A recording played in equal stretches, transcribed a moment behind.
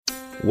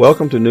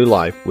Welcome to New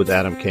Life with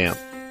Adam Camp.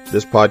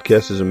 This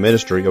podcast is a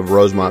ministry of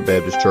Rosemont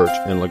Baptist Church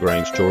in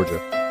LaGrange,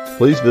 Georgia.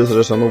 Please visit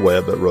us on the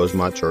web at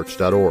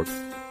rosemontchurch.org.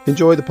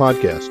 Enjoy the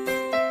podcast.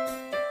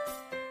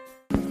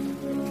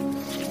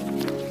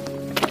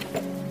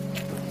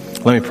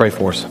 Let me pray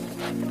for us.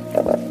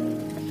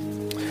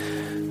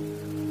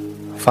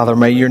 Father,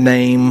 may your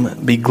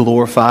name be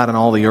glorified in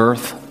all the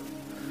earth.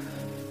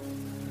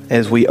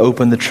 As we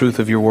open the truth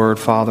of your word,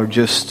 Father,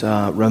 just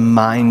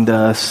remind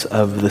us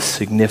of the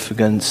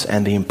significance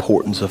and the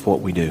importance of what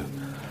we do.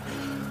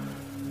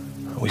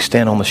 We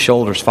stand on the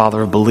shoulders,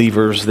 Father, of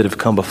believers that have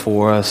come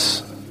before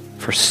us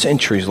for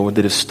centuries, Lord,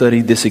 that have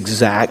studied this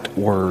exact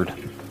word.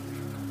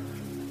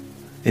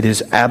 It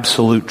is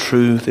absolute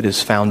truth. It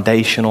is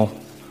foundational.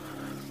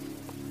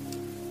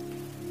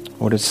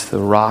 Lord, it's the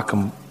rock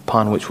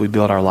upon which we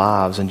build our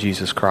lives in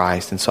Jesus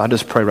Christ. And so I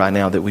just pray right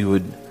now that we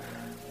would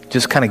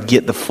just kind of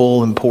get the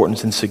full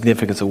importance and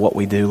significance of what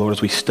we do, Lord,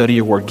 as we study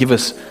your word. Give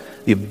us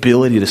the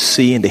ability to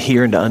see and to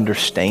hear and to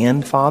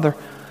understand, Father.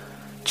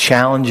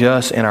 Challenge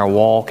us in our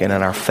walk and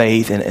in our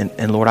faith.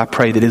 And Lord, I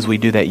pray that as we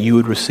do that, you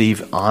would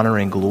receive honor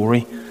and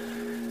glory.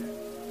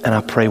 And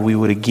I pray we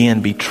would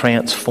again be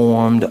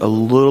transformed a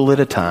little at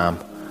a time,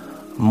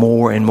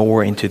 more and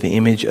more into the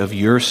image of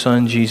your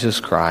Son, Jesus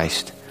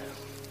Christ.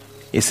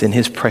 It's in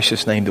his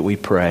precious name that we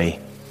pray.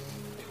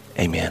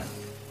 Amen.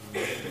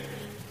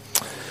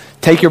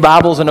 Take your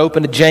Bibles and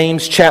open to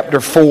James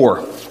chapter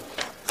 4.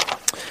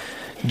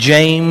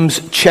 James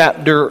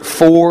chapter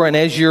 4. And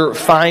as you're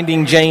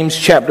finding James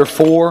chapter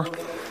 4,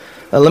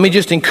 let me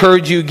just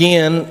encourage you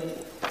again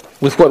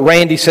with what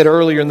Randy said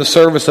earlier in the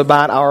service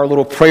about our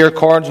little prayer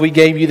cards we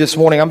gave you this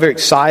morning. I'm very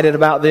excited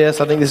about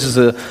this. I think this is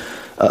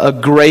a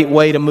great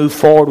way to move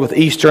forward with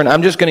Easter. And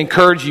I'm just going to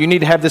encourage you, you need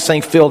to have this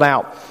thing filled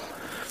out.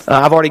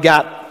 I've already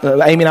got,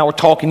 Amy and I were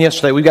talking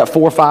yesterday, we've got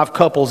 4 or 5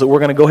 couples that we're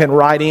going to go ahead and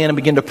write in and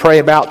begin to pray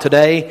about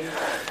today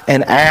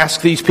and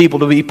ask these people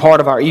to be part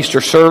of our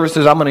Easter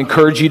services. I'm going to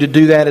encourage you to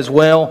do that as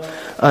well.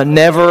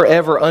 Never,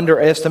 ever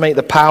underestimate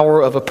the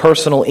power of a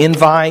personal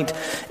invite.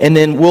 And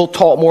then we'll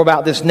talk more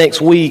about this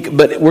next week,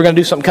 but we're going to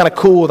do something kind of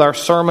cool with our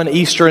sermon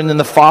Easter and then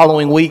the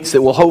following weeks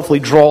that will hopefully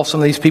draw some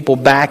of these people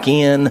back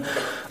in,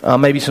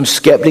 maybe some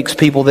skeptics,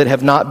 people that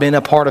have not been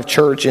a part of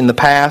church in the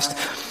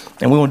past.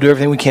 And we want to do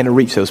everything we can to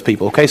reach those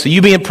people. Okay, so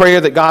you be in prayer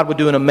that God would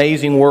do an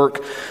amazing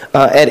work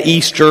at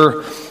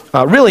Easter,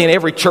 really in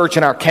every church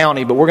in our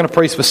county. But we're going to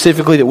pray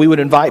specifically that we would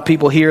invite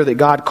people here that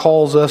God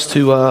calls us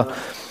to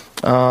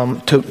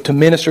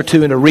minister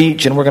to and to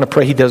reach. And we're going to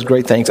pray He does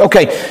great things.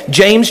 Okay,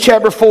 James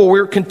chapter 4.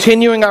 We're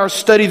continuing our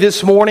study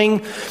this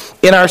morning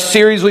in our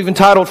series we've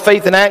entitled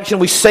Faith in Action.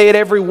 We say it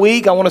every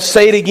week. I want to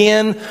say it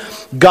again.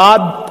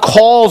 God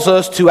calls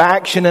us to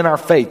action in our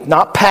faith.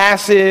 Not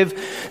passive.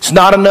 It's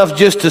not enough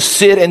just to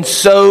sit and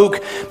soak.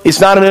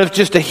 It's not enough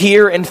just to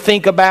hear and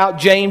think about.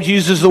 James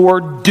uses the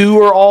word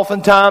doer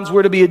oftentimes.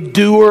 We're to be a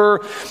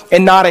doer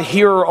and not a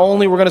hearer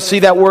only. We're going to see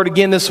that word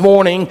again this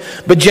morning.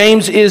 But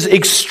James is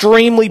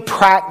extremely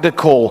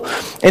practical.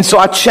 And so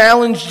I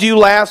challenged you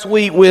last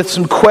week with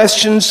some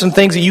questions, some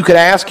things that you could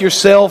ask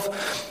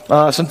yourself.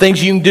 Some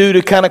things you can do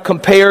to kind of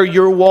compare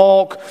your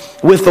walk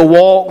with the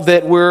walk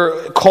that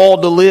we're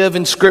called to live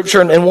in Scripture.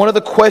 And one of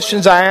the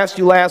questions I asked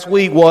you last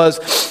week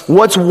was,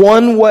 what's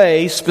one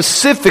way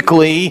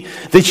specifically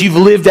that you've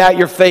lived out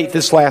your faith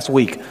this last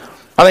week?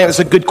 I think that's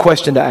a good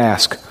question to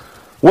ask.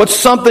 What's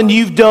something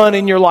you've done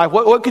in your life?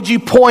 What could you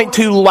point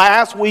to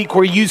last week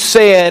where you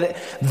said,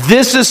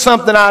 this is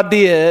something I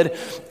did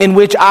in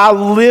which I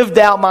lived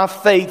out my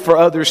faith for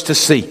others to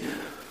see?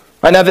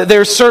 Right, now,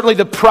 there's certainly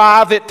the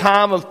private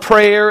time of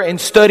prayer and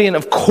study, and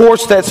of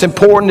course that's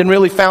important and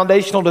really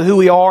foundational to who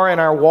we are in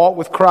our walk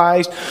with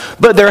Christ.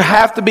 But there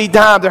has to be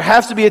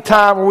a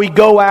time where we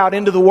go out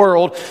into the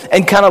world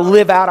and kind of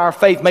live out our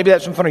faith. Maybe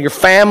that's in front of your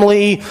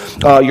family,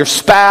 your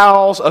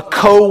spouse, a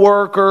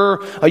coworker.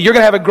 You're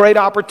going to have a great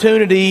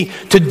opportunity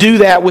to do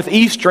that with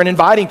Easter and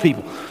inviting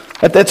people.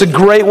 That's a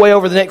great way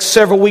over the next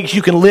several weeks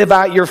you can live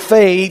out your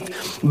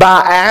faith by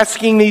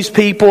asking these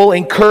people,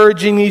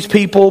 encouraging these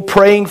people,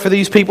 praying for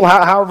these people,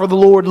 however the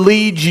Lord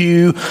leads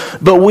you.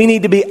 But we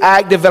need to be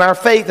active in our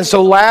faith. And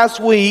so last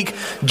week,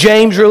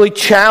 James really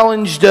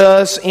challenged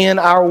us in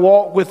our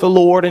walk with the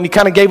Lord. And he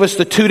kind of gave us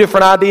the 2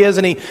 different ideas.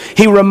 And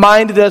he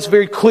reminded us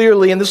very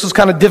clearly, and this was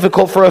kind of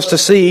difficult for us to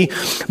see,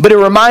 but it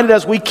reminded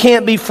us we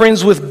can't be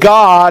friends with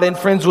God and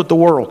friends with the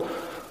world.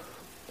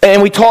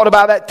 And we talked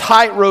about that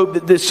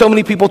tightrope that so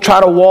many people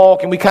try to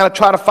walk, and we kind of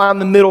try to find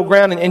the middle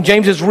ground. And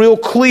James is real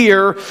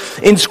clear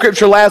in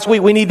Scripture last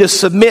week. We need to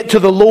submit to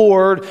the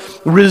Lord,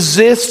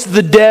 resist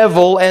the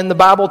devil, and the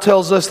Bible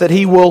tells us that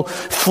he will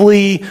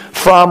flee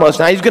from us.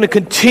 Now, he's going to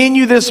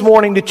continue this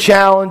morning to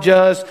challenge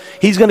us.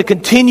 He's going to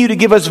continue to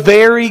give us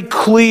very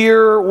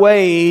clear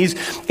ways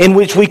in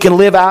which we can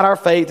live out our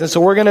faith. And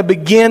so we're going to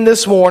begin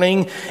this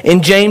morning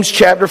in James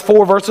chapter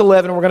 4, verse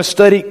 11. We're going to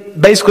study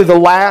basically the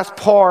last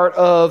part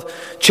of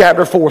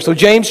chapter 4. So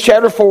James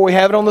chapter 4, we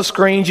have it on the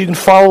screens. You can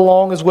follow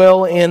along as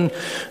well in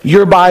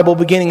your Bible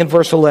beginning in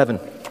verse 11.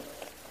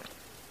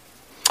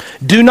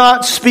 Do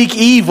not speak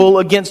evil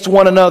against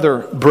one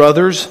another,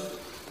 brothers.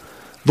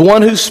 The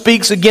one who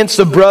speaks against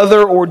a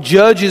brother or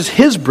judges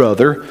his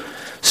brother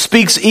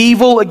speaks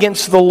evil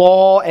against the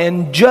law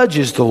and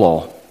judges the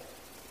law.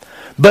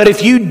 But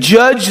if you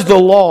judge the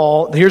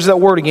law, here's that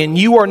word again,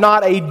 you are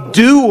not a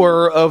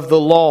doer of the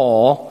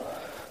law,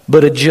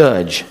 but a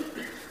judge.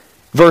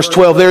 Verse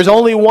 12, there is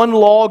only one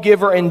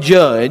lawgiver and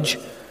judge,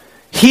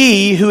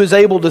 He who is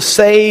able to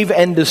save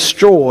and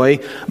destroy.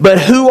 But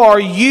who are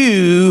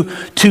you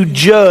to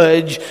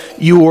judge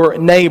your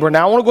neighbor?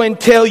 Now I want to go ahead and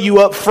tell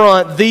you up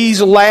front,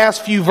 these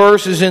last few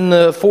verses in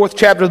the 4th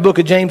chapter of the book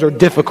of James are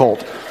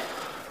difficult.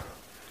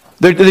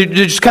 They're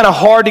just kind of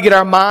hard to get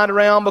our mind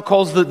around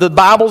because the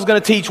Bible's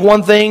going to teach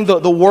one thing,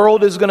 the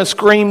world is going to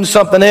scream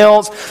something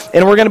else,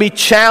 and we're going to be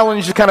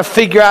challenged to kind of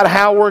figure out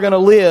how we're going to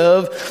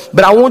live.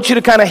 But I want you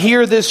to kind of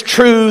hear this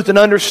truth and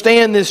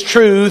understand this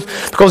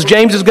truth because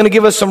James is going to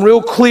give us some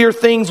real clear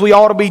things we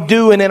ought to be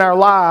doing in our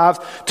lives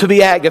to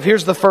be active.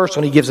 Here's the first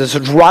one he gives us.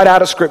 It's right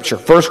out of Scripture.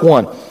 Verse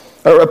 1.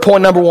 Or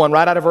point number 1,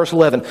 right out of verse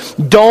 11.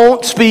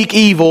 Don't speak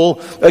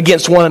evil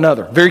against one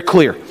another. Very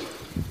clear.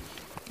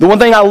 The one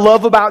thing I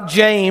love about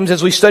James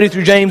as we study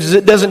through James is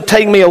it doesn't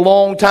take me a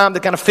long time to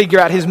kind of figure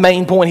out his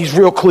main point. He's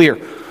real clear.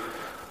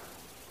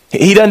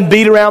 He doesn't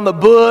beat around the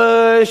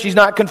bush. He's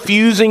not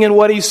confusing in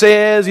what he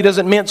says. He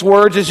doesn't mince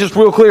words. It's just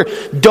real clear.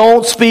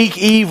 Don't speak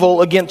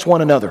evil against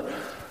one another.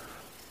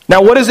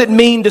 Now, what does it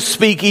mean to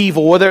speak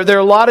evil? Well, there are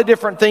a lot of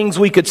different things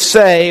we could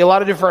say. A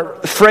lot of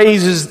different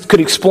phrases could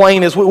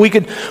explain this. We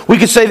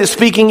could say that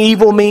speaking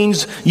evil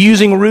means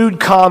using rude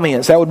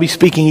comments. That would be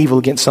speaking evil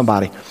against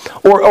somebody.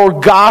 Or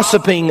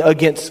gossiping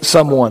against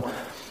someone.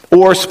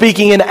 Or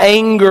speaking in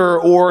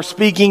anger, or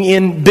speaking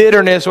in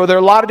bitterness, or there are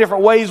a lot of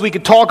different ways we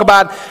could talk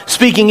about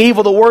speaking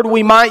evil. The word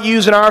we might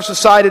use in our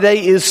society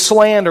today is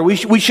slander. We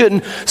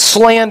shouldn't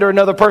slander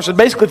another person.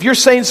 Basically, if you're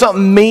saying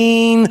something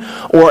mean,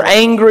 or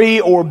angry,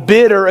 or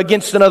bitter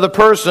against another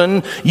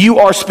person, you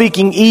are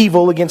speaking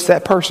evil against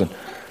that person.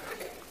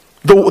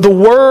 The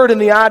word and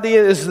the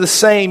idea is the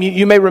same.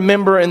 You may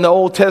remember in the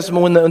Old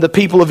Testament when the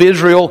people of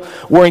Israel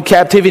were in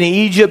captivity in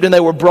Egypt and they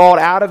were brought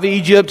out of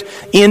Egypt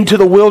into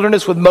the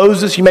wilderness with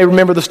Moses. You may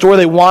remember the story.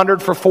 They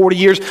wandered for 40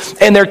 years.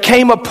 And there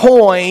came a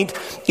point,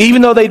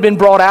 even though they'd been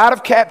brought out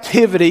of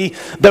captivity,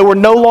 they were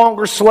no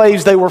longer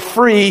slaves, they were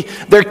free.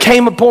 There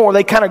came a point where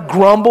they kind of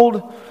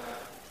grumbled.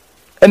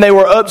 And they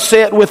were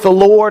upset with the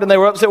Lord, and they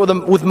were upset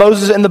with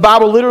Moses. And the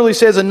Bible literally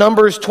says in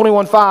Numbers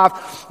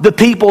 21:5, the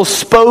people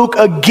spoke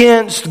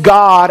against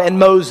God and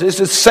Moses. It's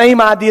the same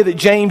idea that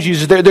James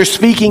uses. They're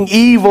speaking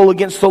evil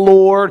against the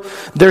Lord.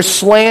 They're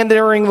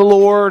slandering the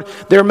Lord.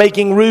 They're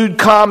making rude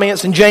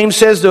comments. And James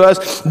says to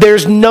us,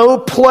 there's no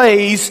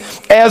place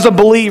as a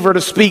believer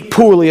to speak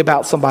poorly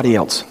about somebody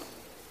else.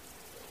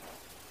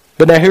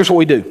 But now here's what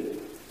we do.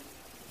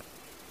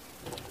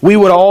 We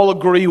would all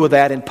agree with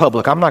that in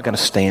public. I'm not going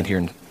to stand here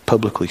and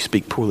publicly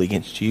speak poorly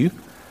against you.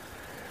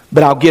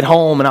 But I'll get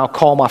home and I'll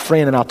call my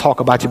friend and I'll talk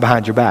about you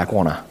behind your back,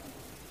 won't I?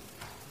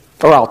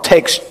 Or I'll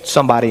text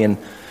somebody and,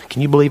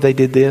 can you believe they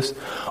did this?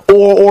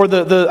 Or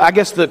I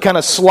guess the kind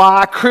of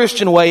sly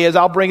Christian way is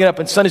I'll bring it up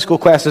in Sunday school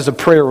class as a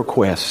prayer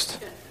request.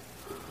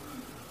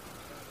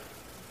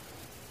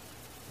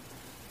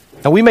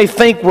 Now we may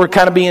think we're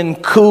kind of being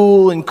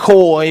cool and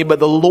coy, but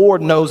the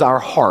Lord knows our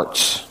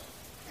hearts.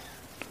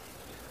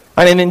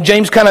 And then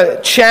James kind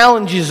of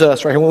challenges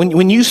us right here.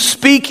 When you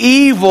speak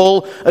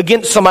evil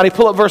against somebody,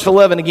 pull up verse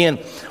 11 again.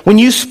 When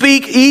you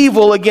speak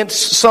evil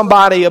against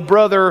somebody, a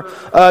brother,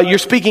 you're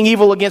speaking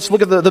evil against,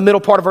 look at the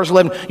middle part of verse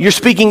 11. You're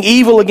speaking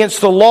evil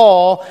against the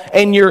law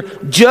and you're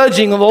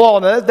judging the law.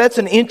 Now that's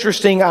an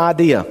interesting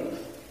idea.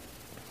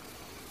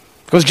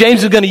 Because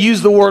James is going to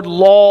use the word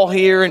law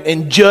here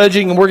and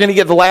judging, and we're going to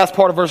get the last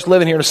part of verse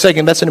 11 here in a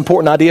second. That's an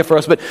important idea for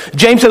us. But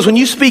James says when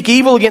you speak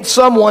evil against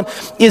someone,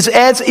 is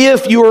as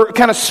if you're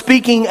kind of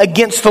speaking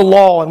against the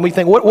law. And we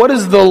think, what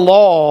does the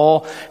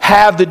law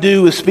have to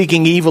do with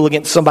speaking evil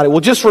against somebody?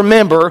 Well, just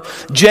remember,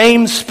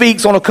 James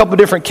speaks on a couple of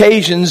different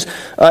occasions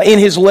in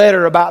his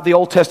letter about the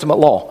Old Testament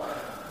law.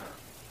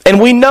 And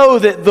we know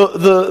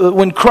that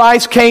when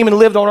Christ came and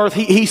lived on earth,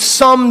 he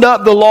summed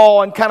up the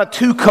law in kind of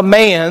 2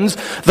 commands.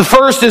 The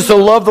first is to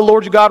love the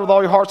Lord your God with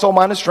all your heart, soul,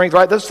 mind, and strength,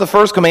 right? That's the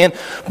first command.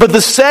 But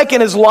the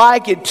second is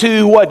like it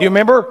to what? Do you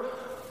remember?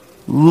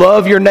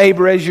 Love your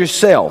neighbor as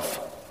yourself.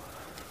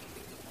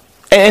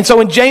 And so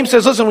when James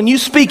says, listen, when you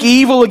speak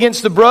evil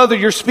against the brother,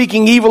 you're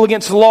speaking evil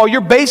against the law.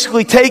 You're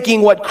basically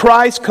taking what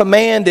Christ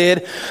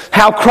commanded,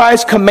 how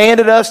Christ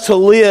commanded us to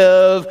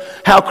live,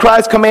 how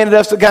Christ commanded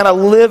us to kind of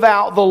live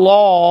out the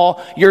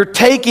law. You're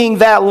taking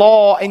that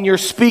law and you're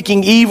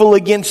speaking evil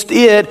against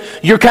it.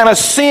 You're kind of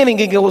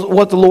sinning against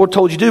what the Lord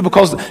told you to do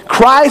because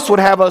Christ would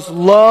have us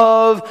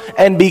love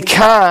and be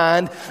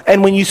kind.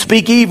 And when you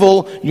speak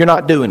evil, you're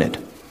not doing it.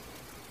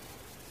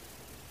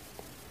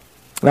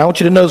 Now I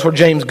want you to notice where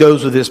James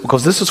goes with this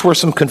because this is where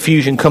some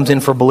confusion comes in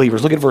for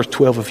believers. Look at verse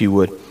 12 if you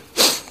would.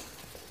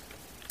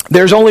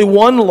 There's only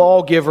one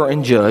lawgiver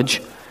and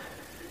judge,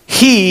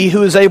 he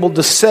who is able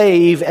to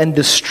save and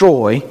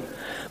destroy.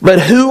 But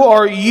who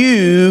are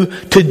you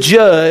to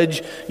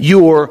judge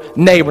your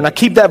neighbor? Now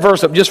keep that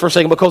verse up just for a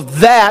second, because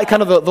that,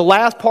 kind of the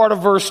last part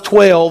of verse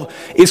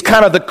 12, is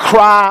kind of the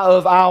cry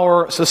of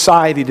our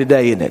society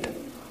today, isn't it?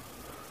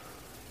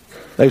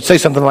 They would say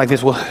something like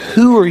this: well,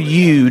 who are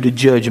you to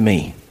judge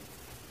me?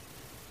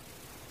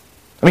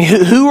 I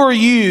mean, who are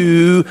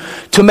you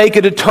to make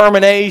a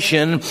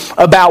determination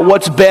about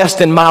what's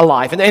best in my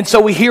life? And so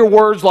we hear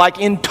words like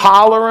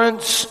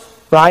intolerance,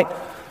 right?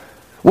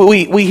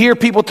 We hear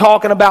people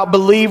talking about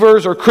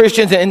believers or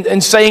Christians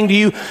and saying to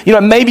you,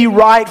 it may be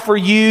right for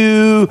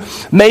you,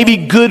 maybe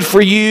good for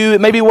you,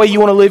 it may be the way you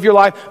want to live your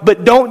life,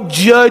 but don't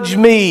judge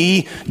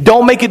me,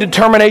 don't make a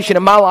determination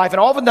in my life. And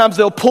oftentimes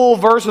they'll pull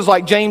verses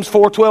like James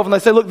 4:12 and they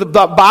say, look, the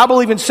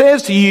Bible even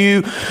says to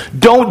you,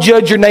 don't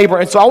judge your neighbor.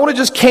 And so I want to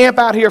just camp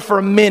out here for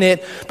a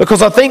minute,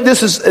 because I think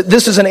this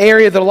is an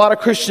area that a lot of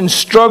Christians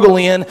struggle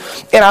in,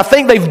 and I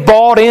think they've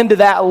bought into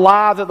that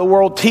lie that the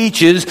world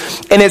teaches,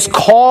 and it's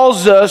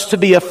caused us to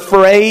be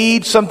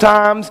afraid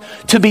sometimes,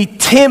 to be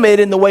timid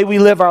in the way we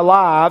live our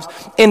lives,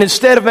 and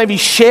instead of maybe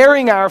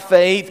sharing our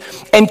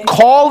faith and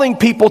calling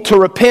people to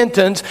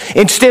repentance,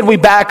 instead we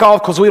back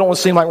off because we don't want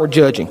to seem like we're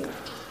judging.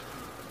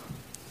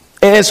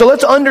 And so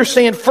let's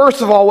understand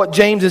first of all what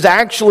James is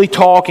actually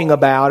talking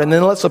about, and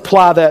then let's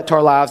apply that to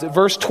our lives. At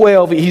verse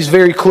 12, he's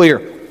very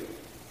clear.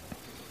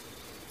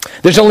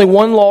 There's only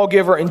one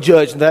lawgiver and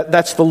judge, and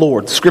that's the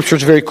Lord. The Scripture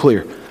is very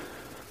clear.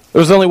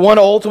 There's only one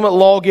ultimate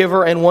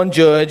lawgiver and one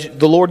judge.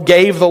 The Lord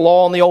gave the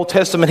law in the Old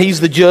Testament. He's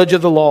the judge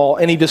of the law.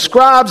 And he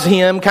describes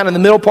him, kind of in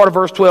the middle part of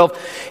verse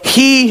 12,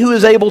 he who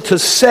is able to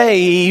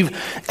save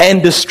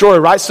and destroy,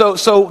 right?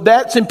 So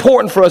that's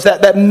important for us,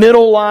 that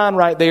middle line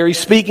right there. He's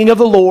speaking of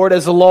the Lord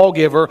as the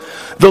lawgiver.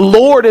 The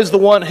Lord is the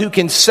one who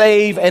can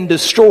save and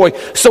destroy.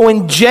 So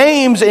in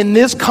James, in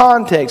this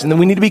context, and then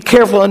we need to be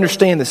careful to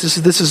understand this.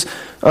 This is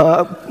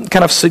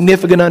kind of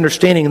significant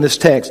understanding in this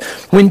text.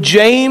 When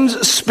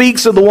James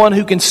speaks of the one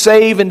who can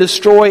save and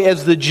destroy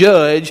as the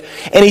judge,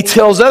 and he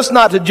tells us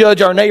not to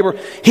judge our neighbor,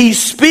 he's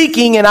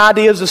speaking in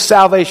ideas of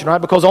salvation,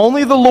 right? Because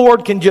only the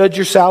Lord can judge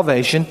your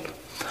salvation.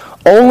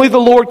 Only the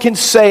Lord can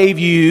save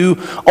you.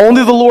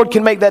 Only the Lord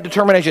can make that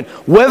determination.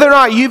 Whether or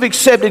not you've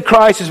accepted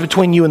Christ is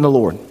between you and the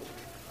Lord.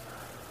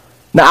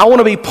 Now, I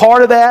want to be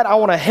part of that. I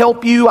want to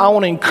help you. I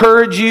want to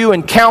encourage you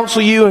and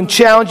counsel you and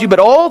challenge you. But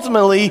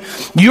ultimately,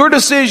 your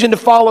decision to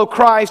follow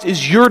Christ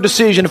is your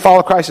decision to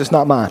follow Christ. It's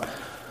not mine.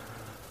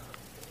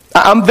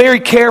 I'm very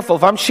careful.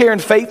 If I'm sharing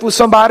faith with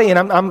somebody and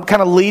I'm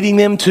kind of leading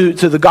them to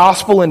the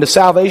gospel and to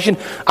salvation,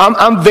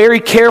 I'm very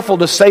careful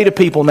to say to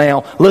people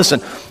now,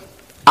 listen,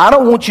 I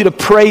don't want you to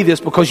pray this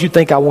because you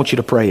think I want you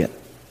to pray it.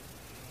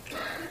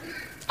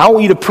 I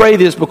want you to pray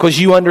this because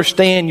you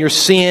understand your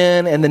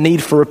sin and the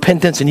need for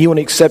repentance and you want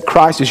to accept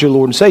Christ as your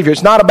Lord and Savior.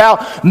 It's not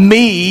about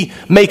me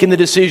making the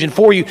decision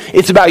for you.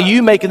 It's about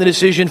you making the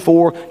decision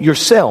for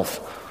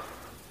yourself.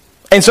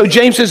 And so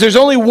James says there's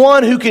only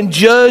one who can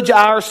judge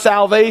our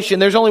salvation.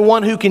 There's only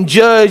one who can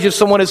judge if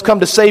someone has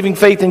come to saving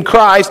faith in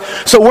Christ.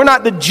 So we're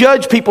not to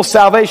judge people's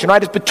salvation,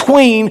 right? It's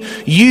between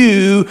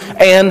you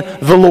and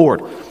the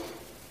Lord.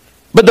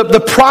 But the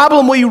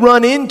problem we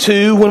run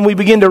into when we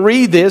begin to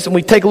read this and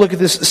we take a look at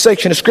this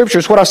section of Scripture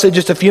is what I said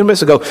just a few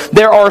minutes ago.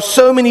 There are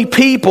so many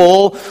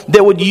people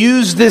that would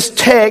use this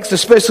text,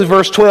 especially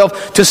verse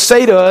 12, to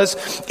say to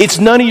us, it's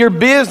none of your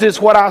business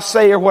what I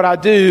say or what I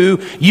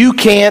do. You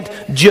can't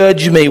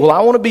judge me. Well, I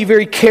want to be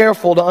very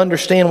careful to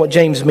understand what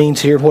James means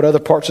here and what other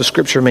parts of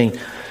Scripture mean.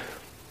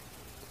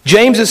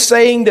 James is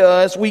saying to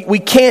us, we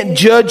can't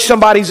judge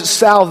somebody's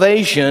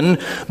salvation,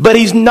 but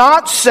he's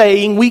not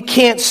saying we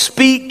can't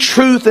speak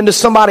truth into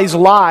somebody's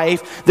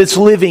life that's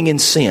living in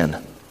sin.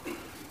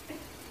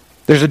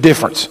 There's a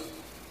difference.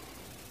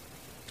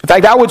 In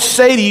fact, I would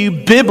say to you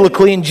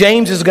biblically, and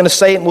James is going to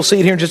say it, and we'll see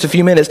it here in just a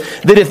few minutes,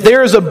 that if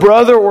there is a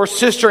brother or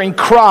sister in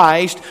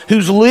Christ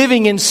who's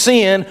living in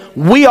sin,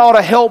 we ought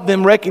to help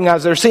them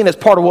recognize their sin as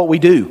part of what we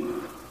do.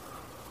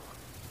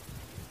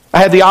 I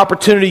had the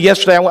opportunity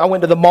yesterday, I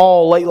went to the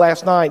mall late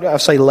last night. I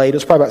say late, it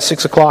was probably about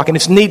 6 o'clock. And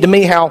it's neat to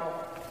me how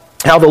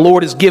the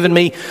Lord has given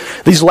me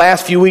these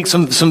last few weeks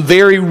some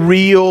very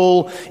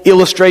real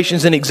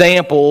illustrations and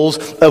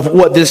examples of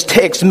what this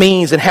text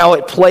means and how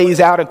it plays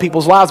out in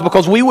people's lives.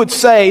 Because we would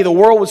say, the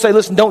world would say,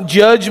 listen, don't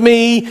judge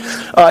me.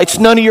 It's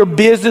none of your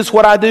business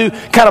what I do.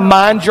 Kind of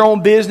mind your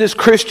own business,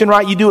 Christian,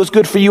 right? You do what's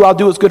good for you, I'll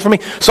do what's good for me.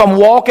 So I'm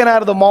walking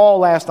out of the mall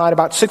last night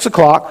about 6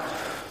 o'clock.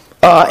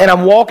 And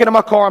I'm walking to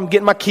my car, I'm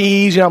getting my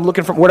keys, I'm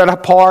looking for where did I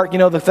park,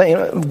 the thing,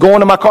 I'm going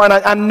to my car, and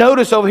I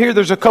notice over here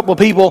there's a couple of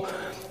people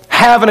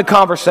having a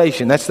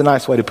conversation. That's the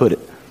nice way to put it.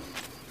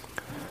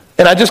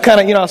 And I just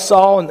kind of, I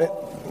saw, and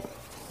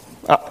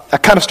I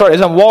kind of started,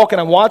 as I'm walking,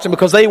 I'm watching,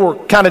 because they were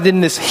kind of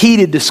in this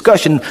heated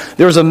discussion.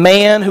 There was a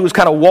man who was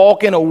kind of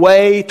walking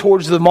away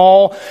towards the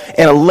mall,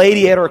 and a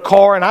lady at her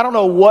car, and I don't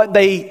know what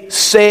they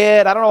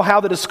said. I don't know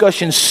how the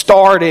discussion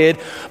started,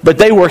 but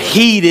they were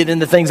heated in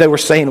the things they were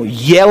saying.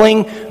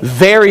 Yelling,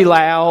 very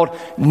loud,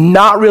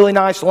 not really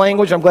nice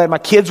language. I'm glad my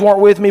kids weren't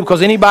with me,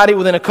 because anybody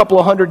within a couple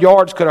of 100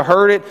 yards could have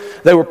heard it.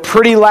 They were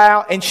pretty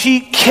loud, and she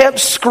kept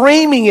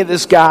screaming at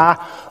this guy,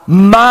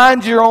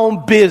 "Mind your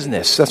own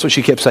business." That's what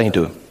she kept saying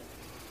to him.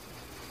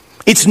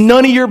 It's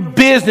none of your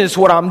business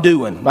what I'm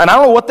doing. And I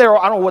don't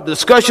know what the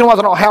discussion was,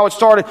 I don't know how it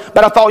started,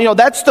 but I thought,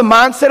 that's the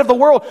mindset of the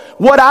world.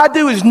 What I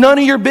do is none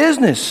of your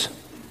business.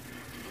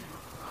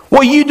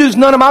 What you do is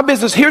none of my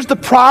business. Here's the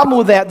problem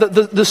with that.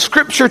 The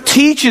Scripture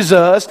teaches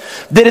us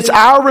that it's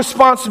our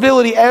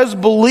responsibility as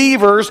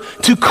believers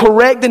to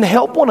correct and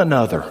help one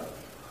another.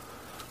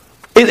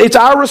 It's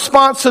our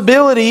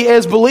responsibility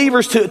as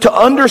believers to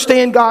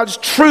understand God's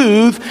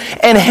truth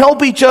and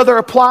help each other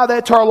apply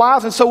that to our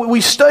lives. And so we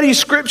study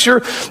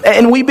Scripture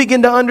and we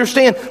begin to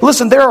understand,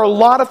 listen, there are a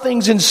lot of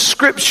things in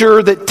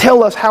Scripture that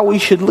tell us how we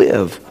should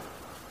live.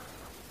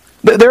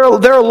 There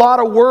are a lot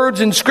of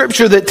words in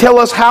Scripture that tell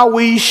us how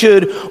we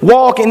should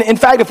walk. And in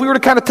fact, if we were to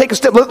kind of take a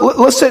step,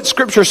 let's set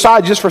Scripture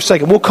aside just for a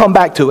second. We'll come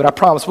back to it, I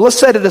promise. But let's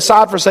set it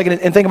aside for a second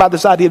and think about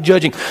this idea of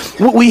judging.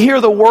 We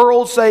hear the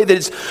world say that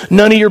it's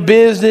none of your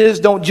business,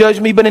 don't judge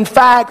me. But in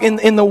fact,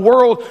 in the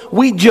world,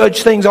 we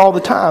judge things all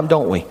the time,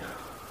 don't we?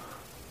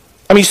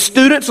 I mean,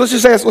 students, let's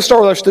start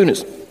with our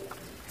students.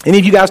 Any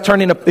of you guys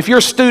if you're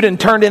a student,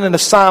 turned in an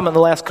assignment in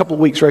the last couple of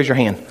weeks, raise your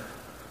hand.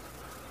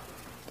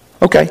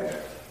 Okay.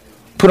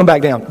 Put them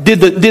back down. Did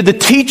the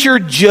teacher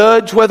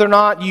judge whether or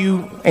not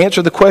you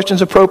answered the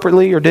questions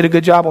appropriately or did a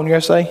good job on your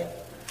essay?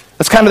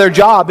 That's kind of their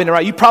job, isn't it,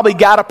 right? You probably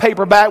got a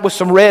paper back with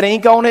some red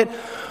ink on it.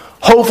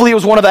 Hopefully it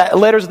was one of the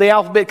letters of the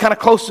alphabet kind of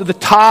close to the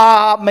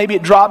top. Maybe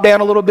it dropped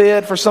down a little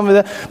bit for some of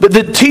that. But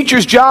the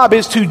teacher's job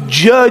is to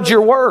judge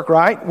your work,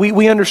 right?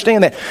 We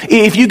understand that.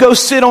 If you go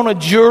sit on a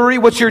jury,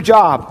 what's your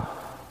job?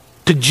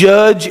 To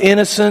judge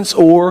innocence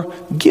or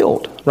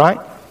guilt,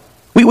 right?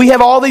 We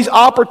have all these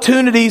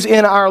opportunities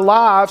in our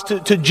lives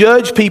to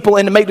judge people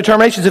and to make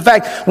determinations. In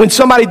fact, when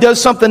somebody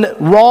does something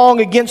wrong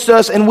against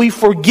us and we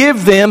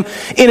forgive them,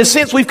 in a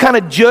sense, we've kind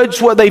of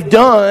judged what they've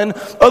done.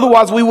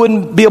 Otherwise, we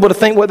wouldn't be able to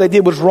think what they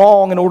did was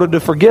wrong in order to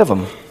forgive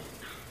them.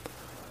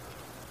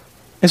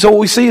 And so what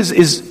we see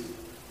is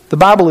the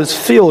Bible is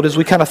filled, as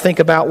we kind of think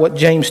about what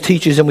James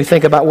teaches and we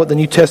think about what the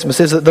New Testament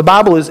says, that the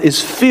Bible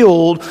is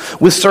filled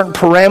with certain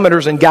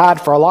parameters and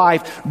guide for our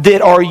life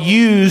that are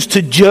used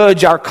to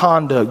judge our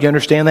conduct. You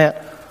understand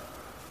that?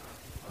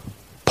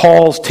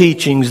 Paul's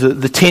teachings,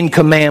 the Ten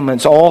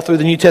Commandments, all through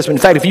the New Testament.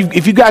 In fact,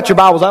 if you got your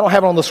Bibles, I don't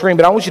have it on the screen,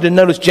 but I want you to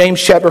notice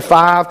James chapter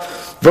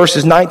 5,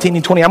 verses 19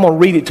 and 20. I'm going to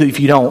read it to you if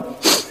you don't.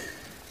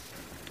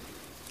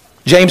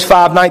 James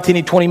 5, 19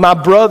 and 20. My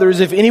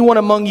brothers, if anyone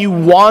among you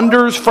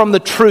wanders from the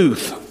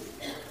truth,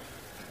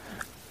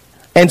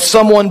 and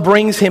someone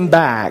brings him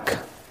back,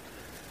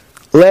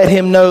 let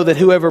him know that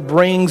whoever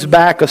brings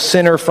back a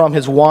sinner from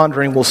his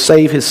wandering will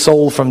save his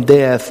soul from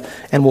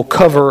death and will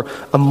cover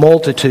a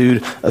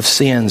multitude of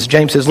sins.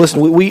 James says,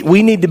 listen,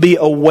 we need to be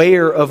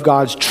aware of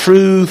God's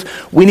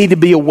truth. We need to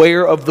be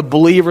aware of the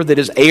believer that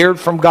has erred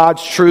from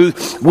God's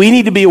truth. We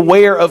need to be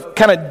aware of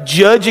kind of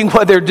judging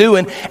what they're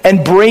doing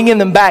and bringing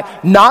them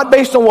back, not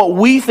based on what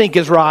we think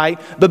is right,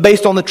 but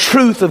based on the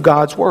truth of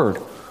God's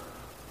Word.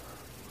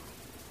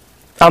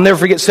 I'll never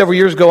forget, several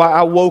years ago,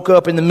 I woke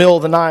up in the middle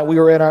of the night. We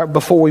were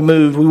before we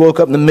moved, we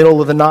woke up in the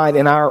middle of the night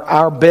and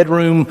our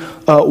bedroom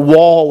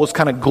wall was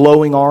kind of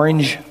glowing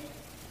orange.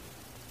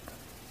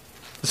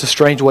 It's a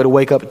strange way to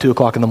wake up at 2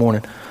 o'clock in the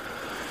morning.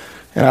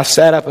 And I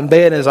sat up in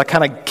bed, and as I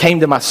kind of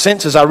came to my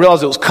senses, I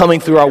realized it was coming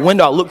through our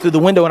window. I looked through the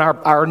window, and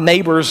our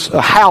neighbor's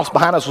house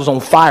behind us was on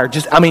fire.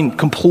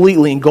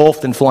 Completely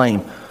engulfed in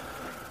flame.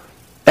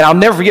 And I'll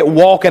never forget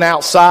walking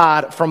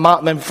outside from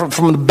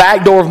the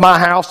back door of my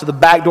house to the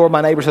back door of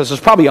my neighbor's house. It's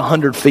probably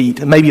 100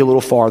 feet, maybe a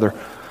little farther.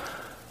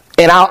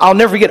 And I'll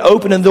never forget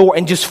opening the door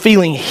and just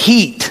feeling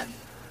heat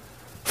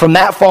from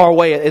that far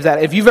away.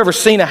 If you've ever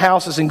seen a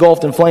house that's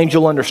engulfed in flames,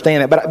 you'll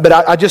understand it. But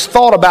I just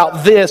thought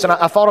about this, and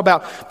I thought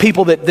about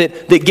people that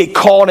get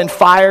caught in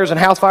fires and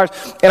house fires.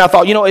 And I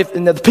thought, if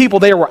the people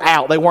there were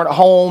out, they weren't at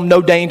home,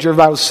 no danger,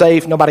 everybody was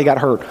safe, nobody got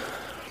hurt.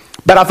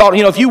 But I thought,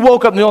 if you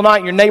woke up in the middle of the night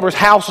and your neighbor's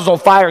house was on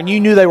fire and you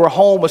knew they were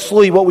home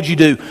asleep, what would you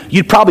do?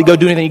 You'd probably go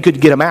do anything you could to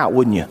get them out,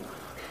 wouldn't you?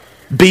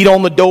 Beat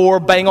on the door,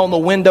 bang on the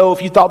window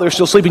if you thought they were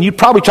still sleeping. You'd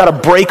probably try to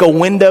break a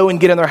window and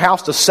get in their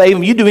house to save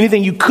them. You'd do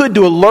anything you could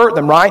to alert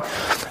them, right?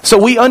 So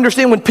we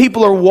understand when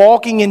people are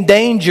walking in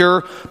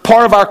danger,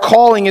 part of our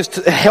calling is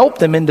to help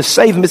them and to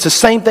save them. It's the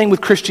same thing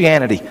with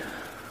Christianity.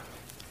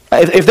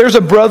 If there's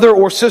a brother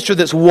or sister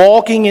that's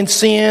walking in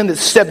sin,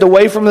 that's stepped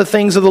away from the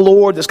things of the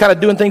Lord, that's kind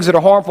of doing things that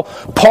are harmful,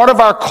 part of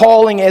our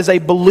calling as a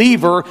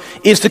believer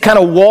is to kind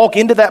of walk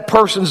into that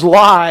person's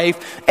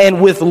life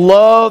and with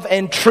love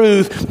and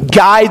truth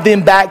guide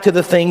them back to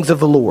the things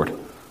of the Lord.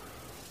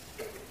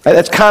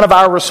 That's kind of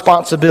our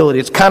responsibility.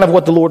 It's kind of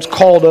what the Lord's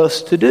called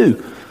us to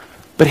do.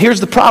 But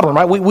here's the problem,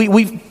 right?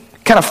 We've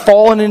kind of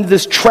fallen into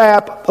this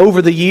trap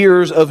over the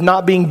years of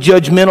not being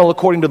judgmental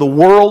according to the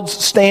world's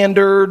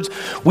standards.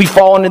 We've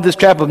fallen into this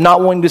trap of not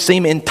wanting to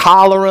seem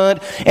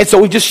intolerant. And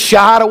so we just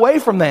shied away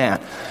from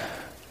that.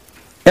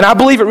 And I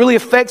believe it really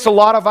affects a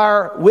lot of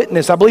our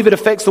witness. I believe it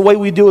affects the way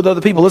we deal with other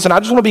people. Listen, I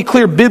just want to be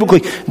clear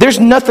biblically. There's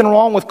nothing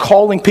wrong with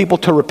calling people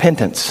to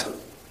repentance.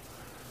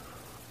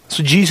 That's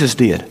what Jesus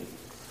did.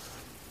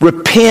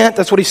 Repent,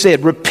 that's what he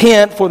said.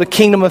 Repent, for the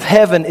kingdom of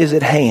heaven is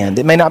at hand.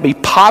 It may not be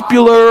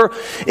popular.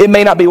 It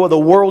may not be what the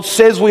world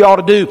says we ought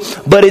to do.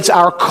 But it's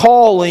our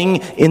calling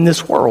in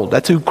this world.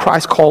 That's who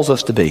Christ calls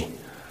us to be.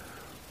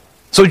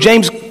 So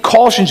James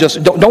cautions us,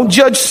 don't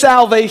judge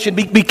salvation.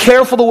 Be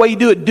careful the way you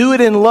do it. Do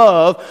it in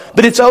love.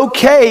 But it's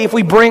okay if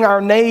we bring our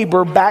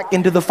neighbor back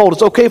into the fold.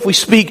 It's okay if we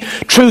speak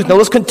truth. Now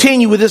let's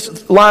continue with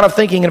this line of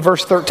thinking in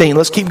verse 13.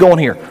 Let's keep going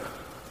here.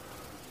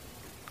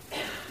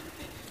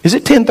 Is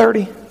it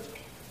 10:30?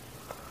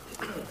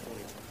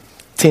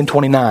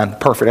 10:29.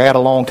 Perfect. I had a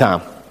long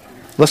time.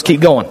 Let's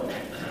keep going.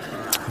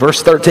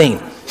 Verse 13.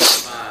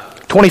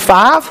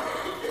 25?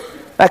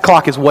 That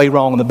clock is way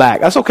wrong in the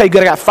back. That's okay,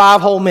 good. I got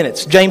 5 whole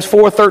minutes. James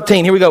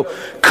 4:13. Here we go.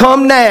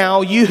 Come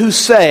now, you who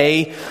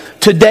say,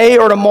 today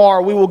or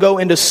tomorrow we will go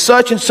into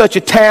such and such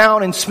a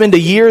town and spend a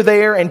year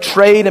there and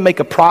trade and make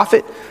a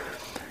profit.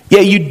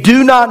 Yet you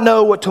do not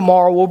know what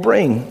tomorrow will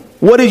bring.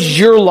 What is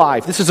your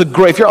life? This is a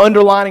great, if you're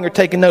underlining or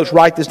taking notes,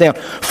 write this down.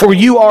 For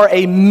you are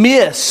a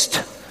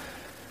mist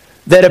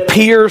that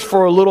appears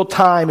for a little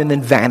time and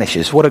then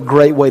vanishes. What a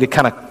great way to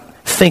kind of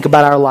think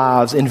about our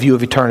lives in view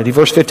of eternity.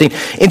 Verse 15.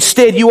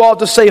 Instead, you ought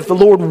to say, if the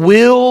Lord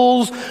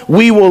wills,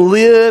 we will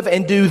live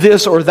and do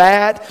this or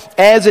that.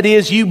 As it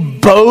is, you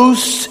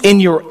boast in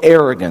your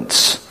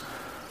arrogance.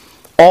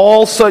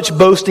 All such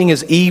boasting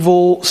is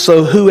evil,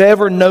 so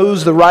whoever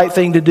knows the right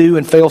thing to do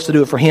and fails to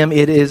do it, for him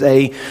it is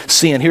a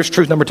sin. Here's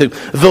truth number 2.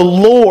 The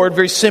Lord,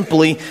 very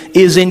simply,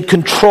 is in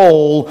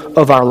control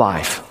of our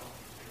life.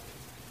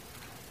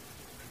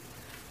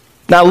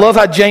 Now I love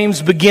how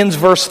James begins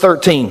verse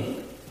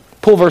 13.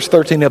 Pull verse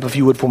 13 up if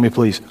you would for me,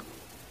 please.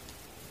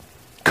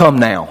 Come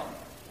now.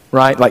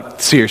 Right?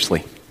 Like,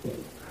 seriously.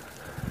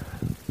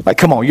 Like,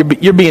 come on,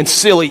 you're being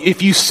silly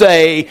if you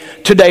say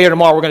today or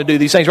tomorrow we're going to do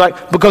these things,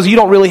 right? Because you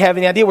don't really have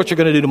any idea what you're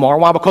going to do tomorrow.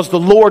 Why? Because the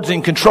Lord's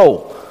in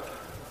control.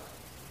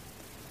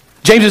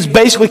 James is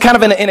basically kind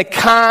of in a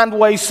kind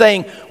way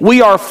saying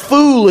we are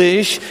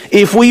foolish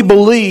if we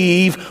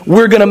believe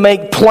we're going to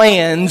make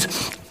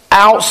plans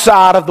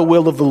outside of the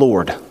will of the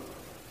Lord.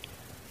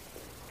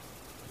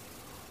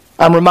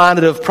 I'm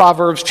reminded of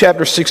Proverbs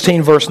chapter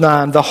 16, verse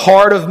 9. The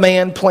heart of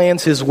man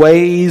plans his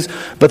ways,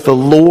 but the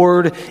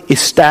Lord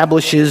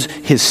establishes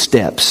his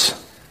steps.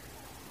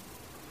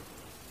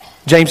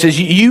 James says,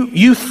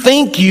 you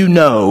think you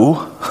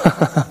know,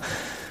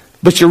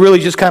 but you're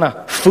really just kind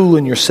of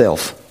fooling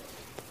yourself.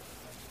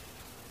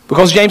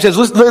 Because James says,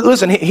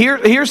 listen,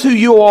 here's who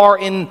you are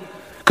in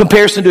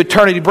comparison to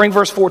eternity. Bring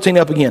verse 14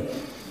 up again.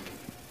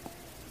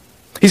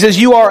 He says,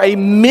 you are a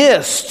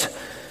mist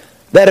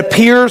that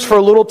appears for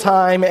a little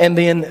time and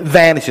then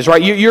vanishes,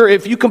 right?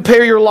 If you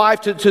compare your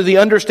life to the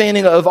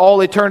understanding of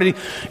all eternity,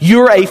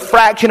 you're a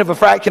fraction of a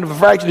fraction of a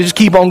fraction. Just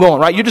keep on going,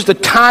 right? You're just a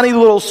tiny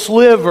little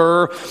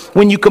sliver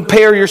when you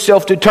compare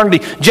yourself to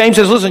eternity. James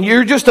says, listen,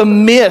 you're just a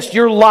mist.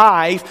 Your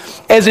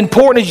life, as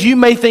important as you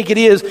may think it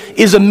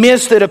is a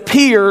mist that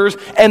appears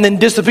and then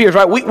disappears,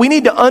 right? We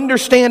need to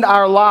understand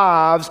our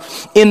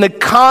lives in the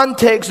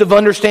context of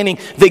understanding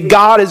that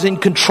God is in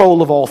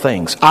control of all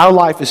things. Our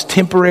life is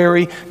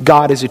temporary.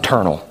 God is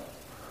eternal.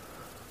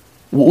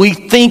 We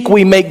think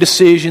we make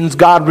decisions.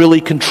 God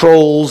really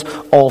controls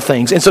all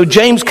things. And so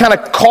James kind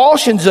of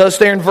cautions us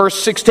there in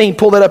verse 16.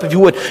 Pull that up if you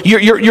would.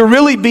 You're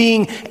really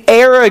being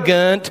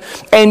arrogant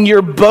and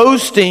you're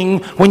boasting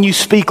when you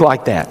speak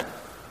like that.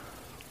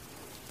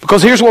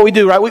 Because here's what we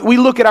do, right? We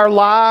look at our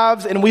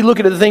lives and we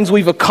look at the things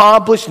we've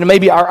accomplished and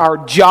maybe our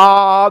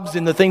jobs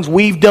and the things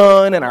we've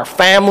done and our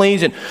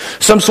families and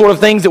some sort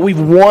of things that we've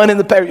won in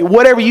the past.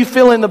 Whatever you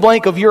fill in the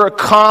blank of your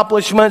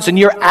accomplishments and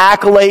your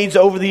accolades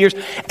over the years.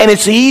 And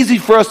it's easy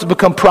for us to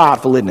become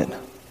prideful, isn't it?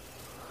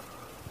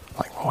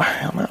 Like,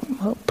 wow,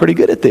 I'm pretty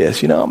good at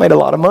this. You know, I made a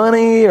lot of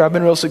money or I've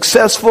been real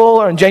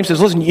successful. And James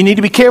says, listen, you need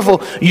to be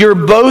careful. You're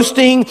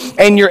boasting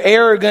and you're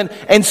arrogant.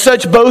 And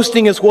such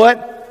boasting is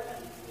what?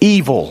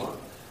 Evil.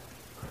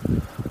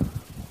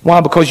 Why?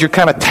 Because you're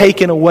kind of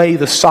taking away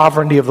the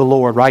sovereignty of the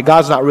Lord, right?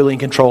 God's not really in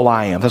control,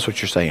 I am. That's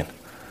what you're saying.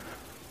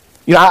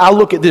 You know, I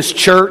look at this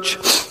church,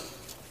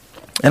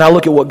 and I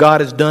look at what God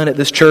has done at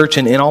this church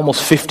in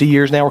almost 50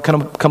 years now. We're kind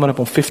of coming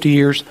up on 50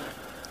 years.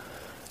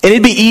 And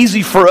it'd be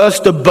easy for us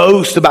to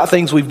boast about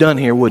things we've done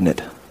here, wouldn't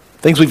it?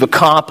 Things we've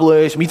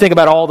accomplished. I mean, you think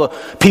about all the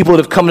people that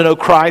have come to know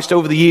Christ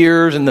over the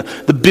years and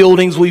the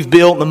buildings we've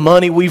built and the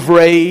money we've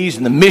raised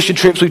and the mission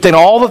trips we've taken,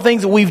 all the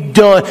things that we've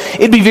done.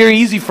 It'd be very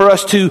easy for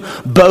us to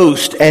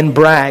boast and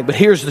brag. But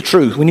here's the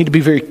truth. We need to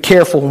be very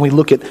careful when we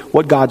look at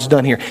what God's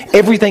done here.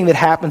 Everything that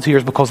happens here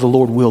is because the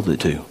Lord willed it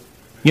to.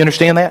 You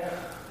understand that?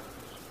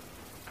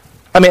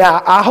 I mean,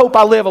 I hope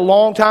I live a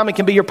long time and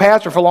can be your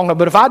pastor for a long time.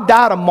 But if I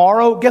die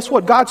tomorrow, guess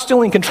what? God's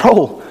still in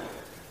control.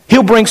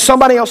 He'll bring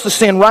somebody else to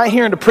stand right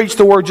here and to preach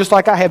the word just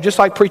like I have, just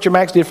like Preacher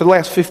Max did for the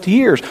last 50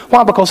 years.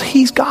 Why? Because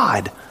he's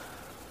God.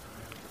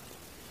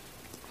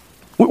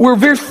 We're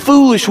very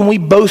foolish when we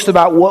boast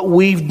about what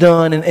we've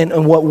done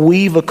and what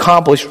we've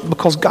accomplished,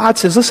 because God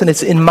says, listen,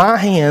 it's in my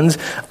hands.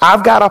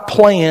 I've got a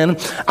plan.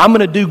 I'm going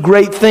to do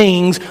great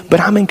things,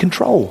 but I'm in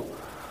control.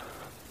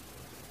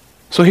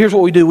 So here's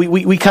what we do.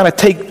 We kind of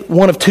take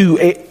one of two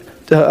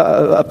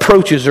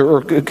approaches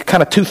or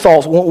kind of two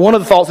thoughts. One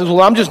of the thoughts is,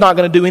 well, I'm just not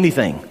going to do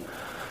anything.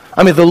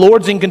 I mean, if the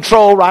Lord's in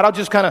control, right, I'll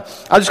just kind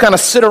of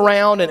sit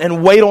around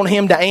and wait on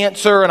Him to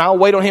answer, and I'll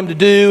wait on Him to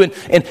do,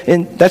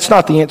 and that's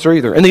not the answer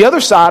either. And the other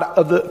side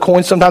of the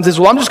coin sometimes is,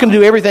 well, I'm just going to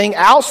do everything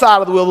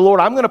outside of the will of the Lord.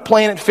 I'm going to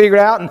plan it, figure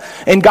it out,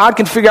 and God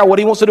can figure out what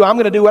He wants to do. I'm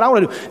going to do what I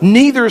want to do.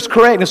 Neither is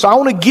correct. And so I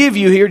want to give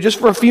you here, just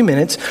for a few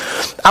minutes,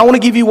 I want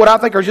to give you what I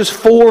think are just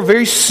 4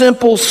 very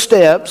simple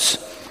steps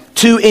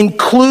to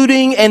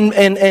including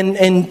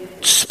and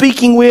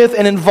speaking with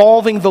and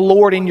involving the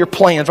Lord in your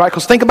plans, right?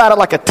 Because think about it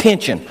like a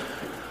tension.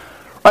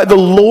 Right, the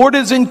Lord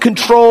is in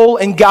control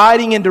and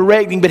guiding and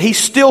directing, but He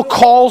still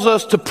calls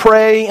us to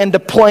pray and to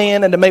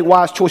plan and to make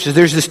wise choices.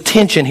 There's this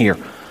tension here.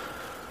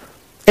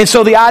 And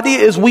so the idea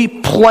is we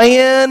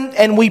plan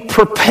and we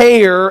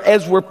prepare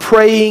as we're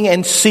praying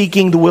and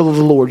seeking the will of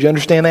the Lord. You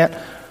understand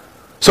that?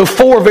 So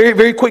 4 very,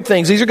 very quick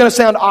things. These are going to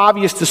sound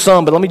obvious to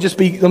some, but let me just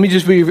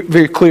be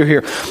very clear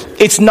here.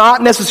 It's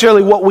not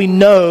necessarily what we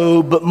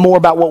know, but more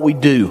about what we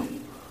do.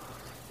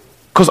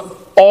 Because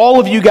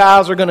all of you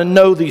guys are going to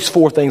know these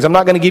 4 things. I'm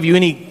not going to give you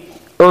any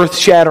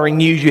earth-shattering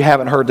news you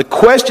haven't heard. The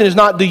question is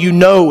not, do you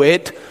know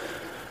it?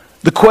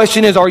 The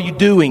question is, are you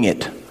doing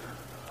it?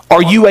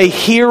 Are you a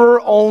hearer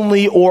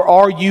only, or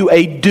are you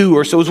a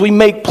doer? So as we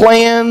make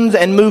plans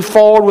and move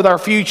forward with our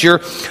future,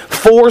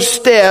 4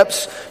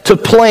 steps to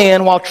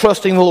plan while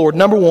trusting the Lord.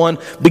 Number 1,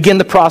 begin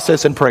the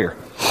process in prayer.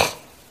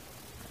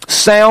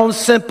 Sounds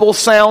simple,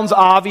 sounds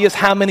obvious.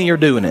 How many are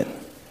doing it?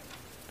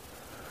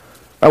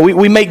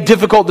 We make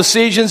difficult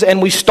decisions, and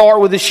we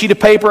start with a sheet of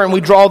paper and we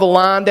draw the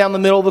line down the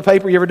middle of the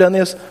paper. You ever done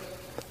this?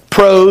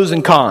 Pros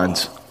and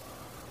cons.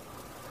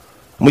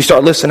 And we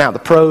start listing out the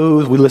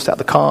pros, we list out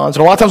the cons.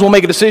 And a lot of times we'll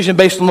make a decision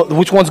based on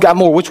which one's got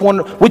more,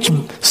 which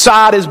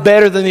side is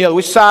better than the other,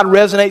 which side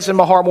resonates in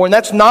my heart more. And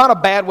that's not a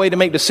bad way to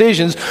make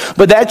decisions,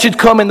 but that should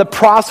come in the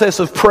process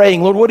of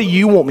praying. Lord, what do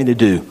you want me to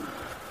do?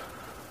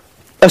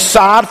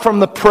 Aside from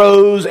the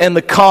pros and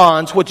the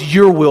cons, what's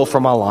your will for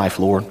my life,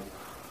 Lord?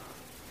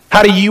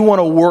 How do you want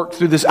to work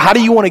through this? How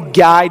do you want to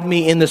guide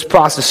me in this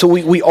process? So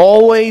we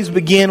always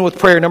begin with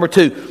prayer. Number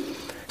 2,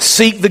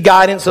 seek the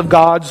guidance of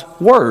God's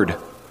Word.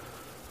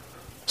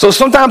 So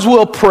sometimes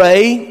we'll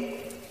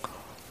pray.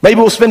 Maybe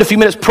we'll spend a few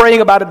minutes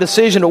praying about a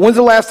decision. But when's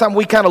the last time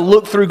we kind of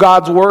looked through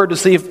God's Word to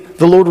see if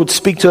the Lord would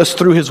speak to us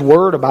through His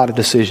Word about a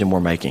decision we're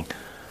making?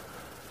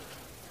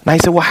 Now you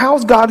say, well, how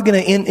is God going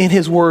to, in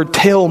His Word,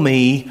 tell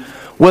me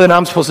whether or not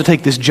I'm supposed to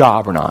take this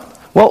job or not?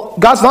 Well,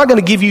 God's not going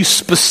to give you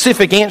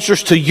specific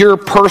answers to your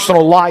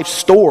personal life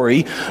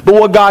story, but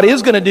what God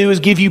is going to do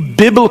is give you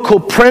biblical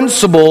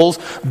principles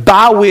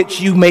by which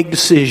you make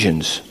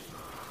decisions.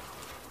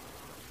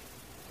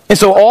 And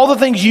so all the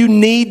things you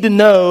need to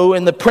know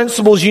and the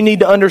principles you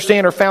need to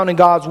understand are found in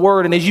God's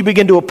Word, and as you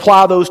begin to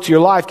apply those to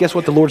your life, guess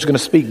what? The Lord's going to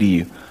speak to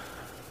you.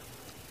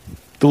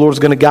 The Lord's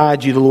going to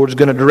guide you. The Lord's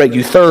going to direct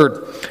you.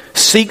 3rd,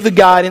 seek the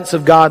guidance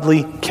of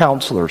godly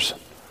counselors.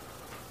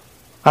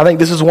 I think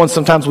this is one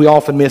sometimes we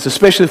often miss,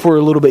 especially if we're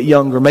a little bit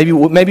younger. Maybe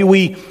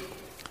we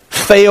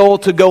fail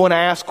to go and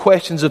ask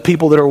questions of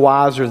people that are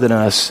wiser than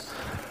us.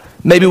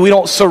 Maybe we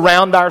don't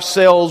surround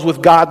ourselves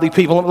with godly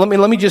people.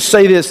 Let me just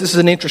say this. This is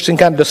an interesting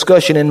kind of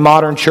discussion in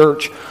modern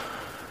church.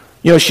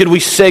 You know, should we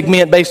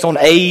segment based on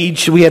age?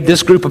 Should we have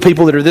this group of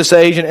people that are this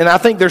age? And I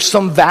think there's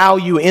some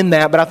value in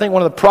that, but I think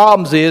one of the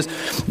problems is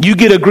you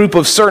get a group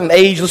of certain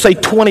age, let's say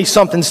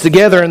 20-somethings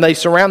together, and they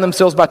surround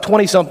themselves by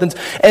 20-somethings,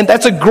 and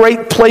that's a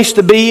great place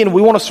to be, and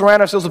we want to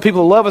surround ourselves with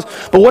people that love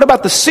us. But what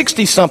about the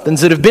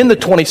 60-somethings that have been the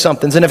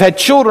 20-somethings and have had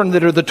children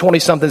that are the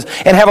 20-somethings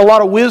and have a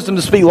lot of wisdom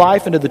to speak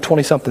life into the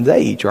 20-somethings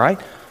age, right?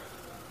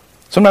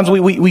 Sometimes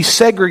we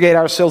segregate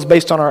ourselves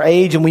based on our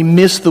age, and we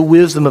miss the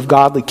wisdom of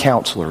godly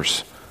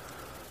counselors.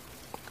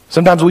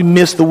 Sometimes we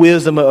miss the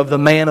wisdom of the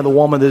man or the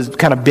woman that's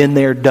kind of been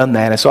there, done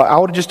that. And so I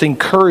would just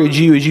encourage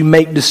you as you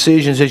make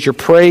decisions, as you're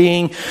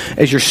praying,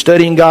 as you're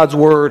studying God's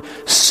Word,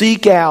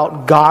 seek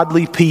out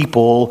godly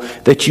people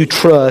that you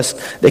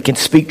trust that can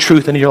speak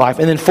truth into your life.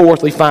 And then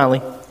 4thly,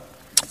 finally,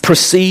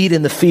 proceed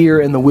in the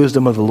fear and the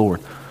wisdom of the Lord.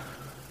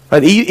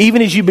 Right?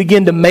 Even as you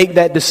begin to make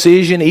that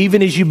decision,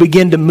 even as you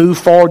begin to move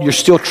forward, you're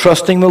still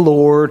trusting the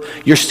Lord,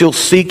 you're still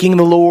seeking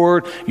the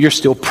Lord, you're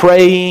still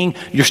praying,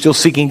 you're still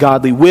seeking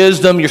godly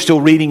wisdom, you're still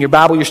reading your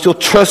Bible, you're still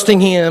trusting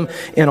Him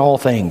in all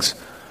things.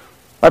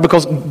 Right?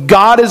 Because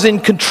God is in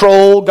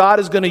control,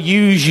 God is going to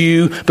use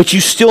you, but you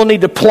still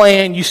need to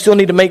plan, you still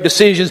need to make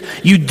decisions.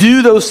 You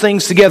do those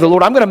things together.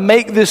 Lord, I'm going to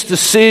make this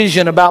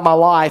decision about my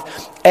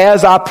life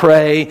as I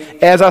pray,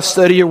 as I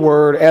study your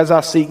word, as I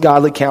seek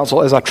godly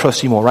counsel, as I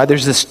trust you more. Right?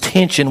 There's this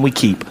tension we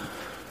keep.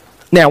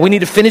 Now, we need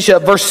to finish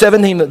up verse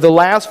 17, the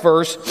last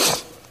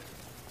verse,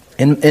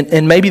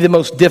 and maybe the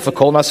most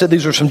difficult. And I said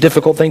these are some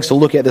difficult things to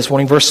look at this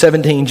morning. Verse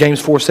 17,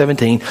 James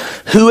 4:17.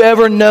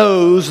 Whoever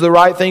knows the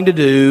right thing to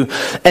do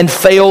and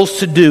fails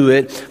to do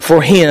it,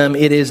 for him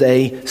it is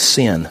a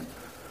sin.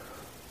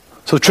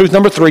 So truth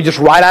number 3, just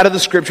right out of the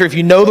scripture, if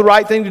you know the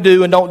right thing to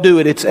do and don't do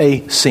it, it's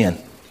a sin.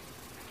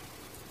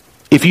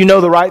 If you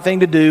know the right thing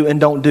to do and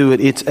don't do it,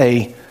 it's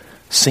a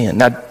sin.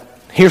 Now,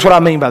 here's what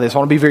I mean by this. I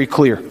want to be very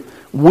clear.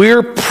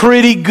 We're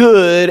pretty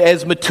good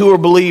as mature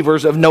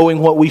believers of knowing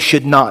what we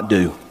should not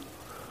do.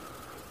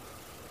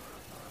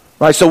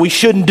 Right, so we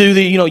shouldn't do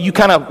you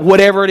kind of,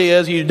 whatever it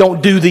is, you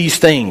don't do these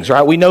things,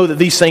 right? We know that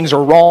these things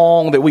are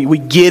wrong, that we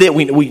get it,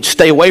 we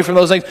stay away from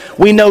those things.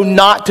 We know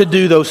not to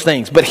do those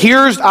things. But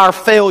here's our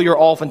failure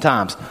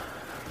oftentimes.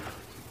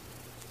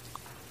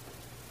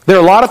 There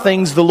are a lot of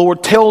things the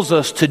Lord tells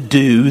us to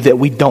do that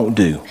we don't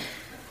do.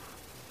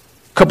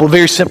 A couple of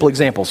very simple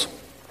examples.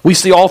 We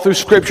see all through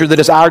Scripture that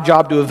it's our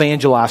job to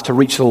evangelize, to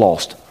reach the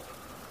lost.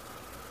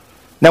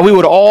 Now, we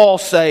would all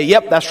say,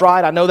 yep, that's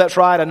right, I know that's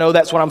right, I know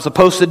that's what I'm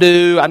supposed to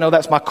do, I know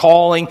that's my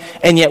calling,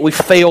 and yet we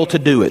fail to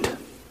do it.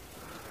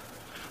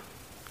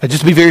 And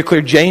just to be very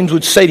clear, James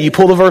would say to you,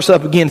 pull the verse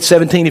up again,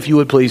 17 if you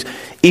would please,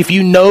 if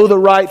you know the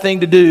right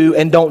thing to do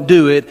and don't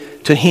do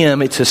it, to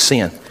him it's a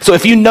sin. So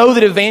if you know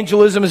that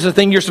evangelism is the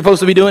thing you're supposed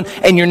to be doing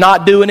and you're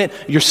not doing it,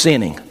 you're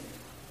sinning.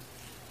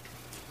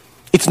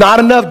 It's not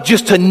enough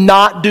just to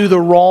not do the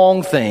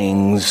wrong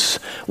things.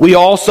 We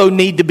also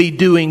need to be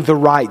doing the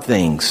right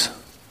things.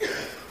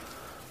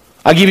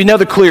 I'll give you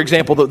another clear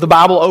example. The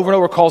Bible over and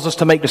over calls us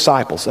to make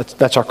disciples.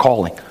 That's our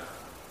calling.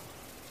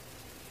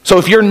 So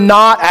if you're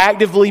not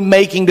actively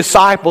making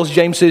disciples,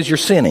 James says you're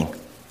sinning.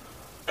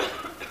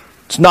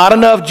 It's not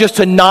enough just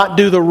to not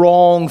do the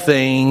wrong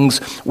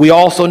things. We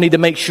also need to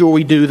make sure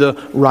we do the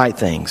right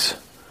things.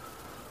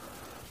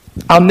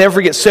 I'll never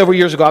forget several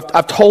years ago,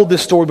 I've told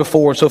this story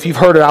before, so if you've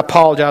heard it, I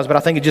apologize, but I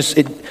think it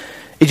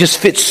just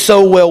fits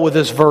so well with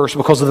this verse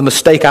because of the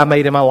mistake I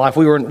made in my life.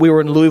 We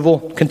were in Louisville,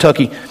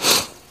 Kentucky,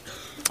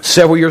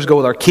 several years ago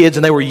with our kids,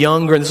 and they were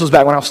younger, and this was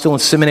back when I was still in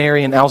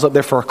seminary, and I was up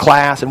there for a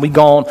class, and we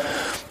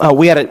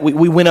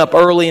went up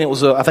early, and it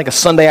was I think a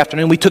Sunday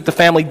afternoon. We took the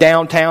family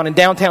downtown. In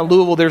downtown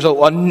Louisville, there's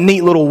a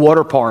neat little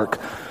water park,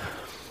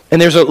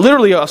 and there's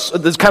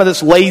there's kind of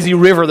this lazy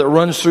river that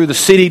runs through the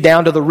city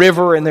down to the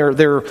river, and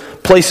there are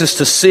places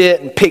to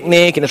sit and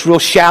picnic, and it's real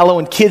shallow,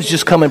 and kids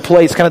just come and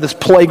play. It's kind of this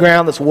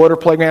playground, this water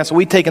playground. So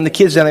we'd taken the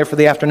kids down there for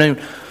the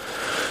afternoon.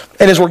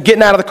 And as we're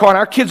getting out of the car, and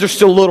our kids are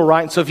still little,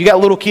 right? And so if you got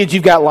little kids,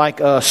 you've got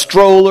like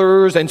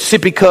strollers and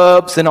sippy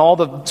cups and all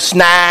the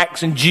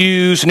snacks and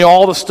juice and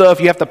all the stuff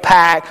you have to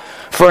pack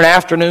for an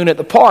afternoon at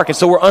the park. And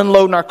so we're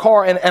unloading our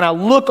car, and I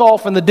look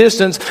off in the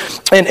distance,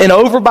 and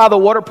over by the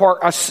water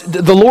park,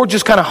 the Lord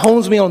just kind of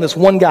hones me on this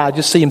one guy. I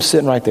just see him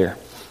sitting right there.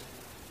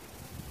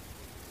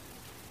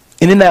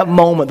 And in that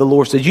moment, the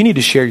Lord said, you need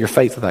to share your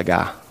faith with that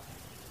guy.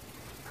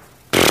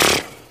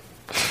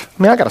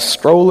 I mean, I got a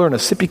stroller and a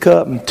sippy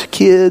cup and 2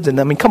 kids, and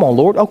I mean, come on,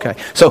 Lord. Okay.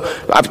 So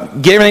I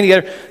get everything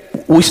together.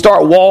 We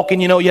start walking,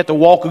 you have to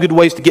walk a good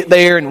ways to get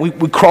there, and we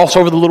cross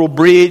over the little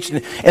bridge,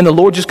 and the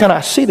Lord just kind of,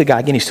 I see the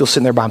guy again, he's still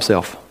sitting there by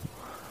himself.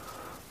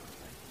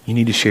 You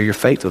need to share your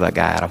faith with that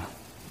guy, Adam.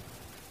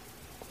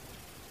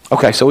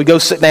 Okay, so we go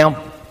sit down,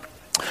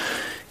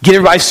 get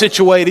everybody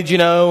situated,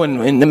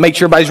 and make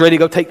sure everybody's ready to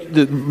go take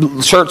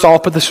the shirts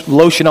off, put the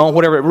lotion on,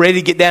 whatever, ready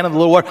to get down in the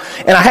little water.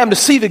 And I happen to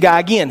see the guy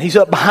again. He's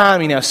up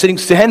behind me now, sitting,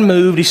 hadn't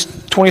moved. He's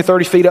 20 or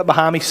 30 feet up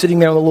behind me, sitting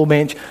there on the little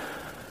bench.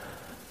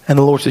 And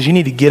the Lord says, you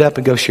need to get up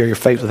and go share your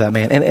faith with that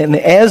man. And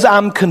as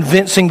I'm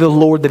convincing the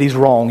Lord that he's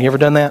wrong, you ever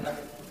done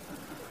that?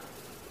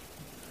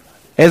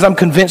 As I'm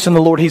convincing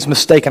the Lord he's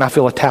mistaken, I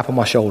feel a tap on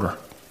my shoulder.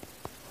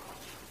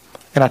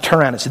 And I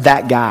turn around, it's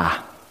that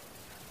guy.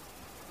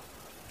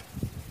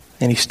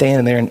 And he's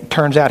standing there, and it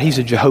turns out he's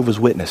a Jehovah's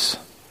Witness.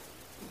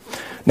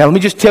 Now, let me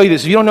just tell you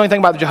this. If you don't know anything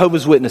about the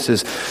Jehovah's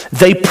Witnesses,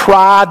 they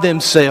pride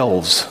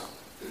themselves.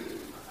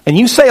 And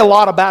you say a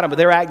lot about them, but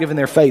they're active in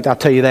their faith, I'll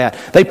tell you that.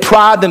 They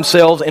pride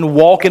themselves in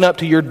walking up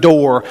to your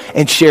door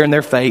and sharing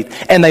their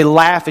faith, and they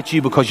laugh at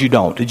you because you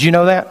don't. Did you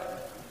know that?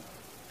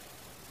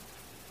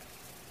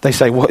 They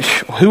say, well,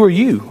 who are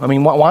you? I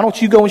mean, why don't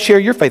you go and share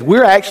your faith?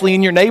 We're actually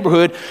in your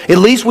neighborhood. At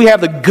least we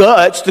have the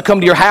guts to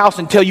come to your house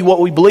and tell you what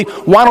we believe.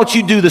 Why don't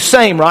you do the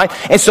same, right?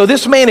 And so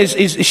this man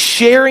is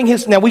sharing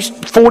his... Now,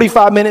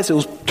 45 minutes, it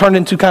was turned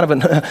into kind of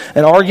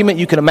an argument.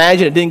 You can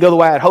imagine it didn't go the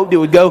way I'd hoped it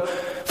would go.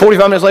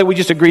 45 minutes later, we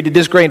just agreed to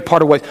disagree and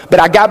parted ways. But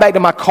I got back to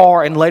my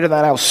car, and later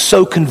that night, I was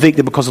so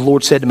convicted because the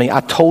Lord said to me,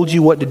 I told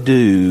you what to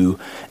do,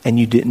 and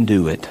you didn't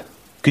do it.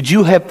 Could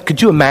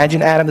you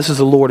imagine, Adam, this is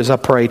the Lord as I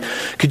prayed,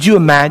 could you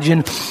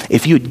imagine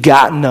if you had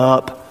gotten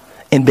up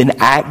and been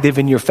active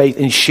in your faith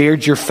and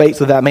shared your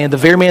faith with that man, the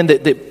very man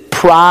that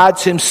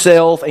prides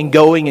himself in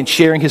going and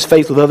sharing his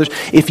faith with others,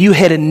 if you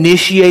had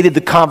initiated the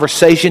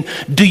conversation,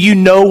 do you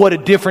know what a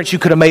difference you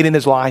could have made in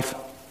his life?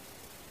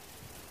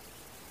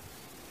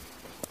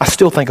 I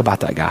still think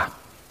about that guy.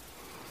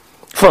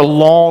 For a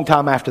long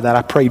time after that,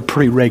 I prayed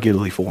pretty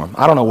regularly for him.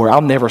 I don't know where. I'll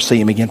never see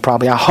him again,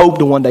 probably. I hope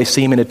to one day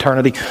see him in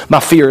eternity.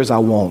 My fear is I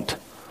won't.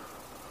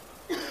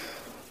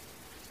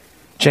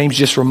 James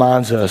just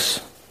reminds us,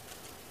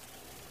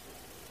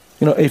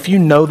 if you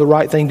know the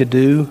right thing to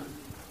do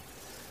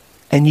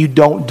and you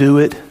don't do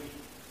it,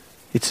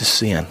 it's a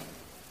sin.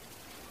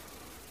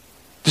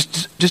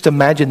 Just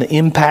imagine the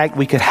impact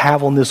we could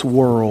have on this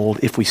world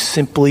if we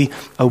simply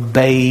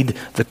obeyed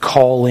the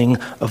calling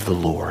of the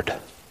Lord.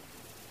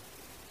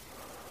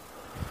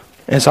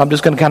 And so I'm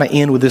just going to kind of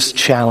end with this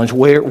challenge.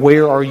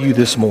 Where are you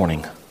this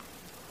morning?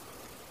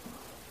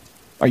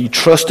 Are you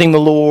trusting the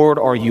Lord?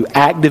 Are you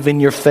active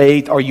in your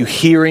faith? Are you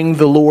hearing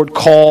the Lord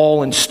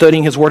call and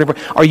studying His Word?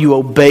 Are you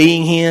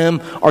obeying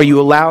Him? Are you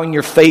allowing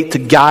your faith to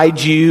guide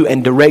you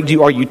and direct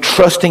you? Are you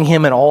trusting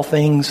Him in all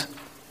things?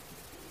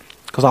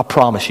 Because I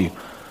promise you,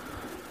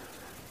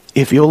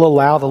 if you'll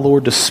allow the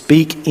Lord to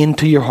speak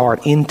into your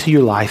heart, into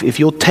your life, if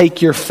you'll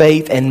take your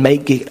faith and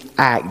make it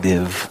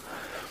active,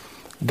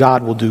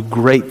 God will do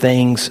great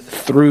things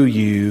through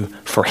you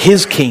for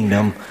His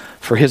kingdom,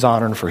 for His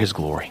honor, and for His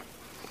glory.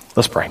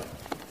 Let's pray.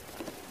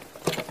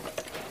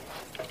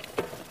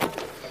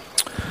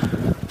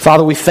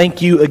 Father, we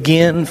thank you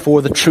again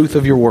for the truth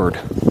of your word.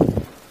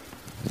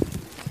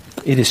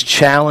 It is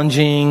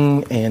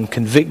challenging and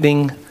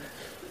convicting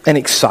and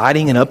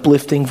exciting and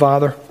uplifting,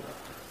 Father,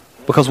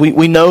 because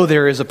we know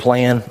there is a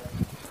plan.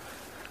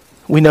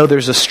 We know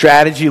there's a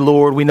strategy,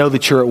 Lord. We know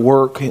that you're at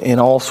work in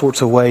all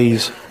sorts of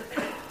ways.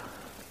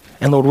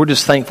 And Lord, we're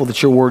just thankful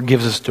that your word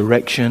gives us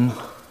direction,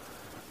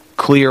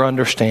 clear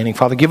understanding.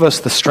 Father, give us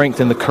the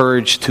strength and the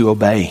courage to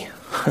obey.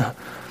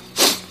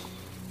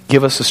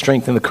 Give us the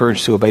strength and the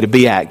courage to obey, to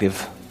be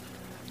active,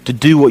 to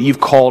do what you've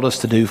called us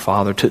to do,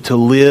 Father, to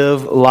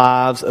live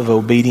lives of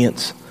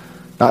obedience,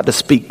 not to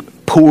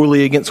speak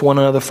poorly against one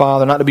another,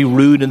 Father, not to be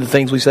rude in the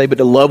things we say, but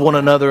to love one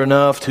another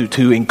enough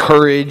to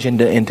encourage and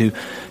to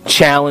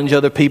challenge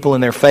other people in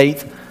their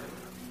faith.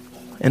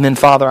 And then,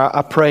 Father,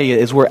 I pray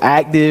as we're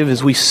active,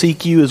 as we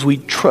seek you, as we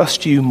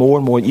trust you more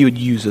and more, you would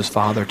use us,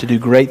 Father, to do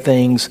great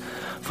things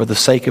for the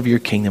sake of your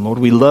kingdom. Lord,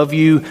 we love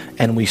you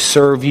and we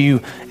serve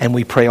you, and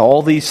we pray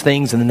all these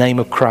things in the name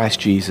of Christ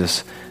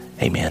Jesus.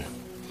 Amen.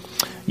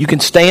 You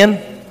can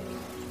stand.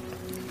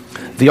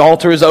 The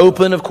altar is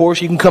open, of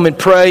course. You can come and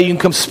pray. You can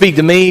come speak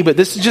to me, but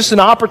this is just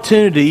an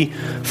opportunity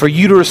for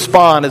you to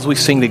respond as we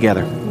sing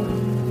together.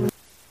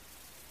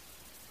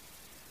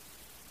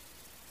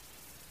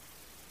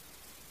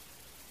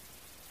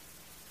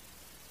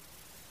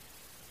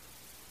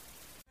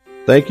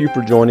 Thank you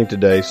for joining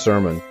today's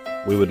sermon.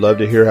 We would love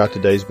to hear how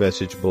today's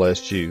message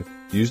blessed you.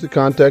 Use the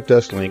Contact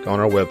Us link on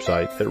our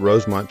website at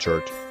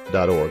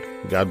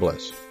rosemontchurch.org. God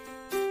bless.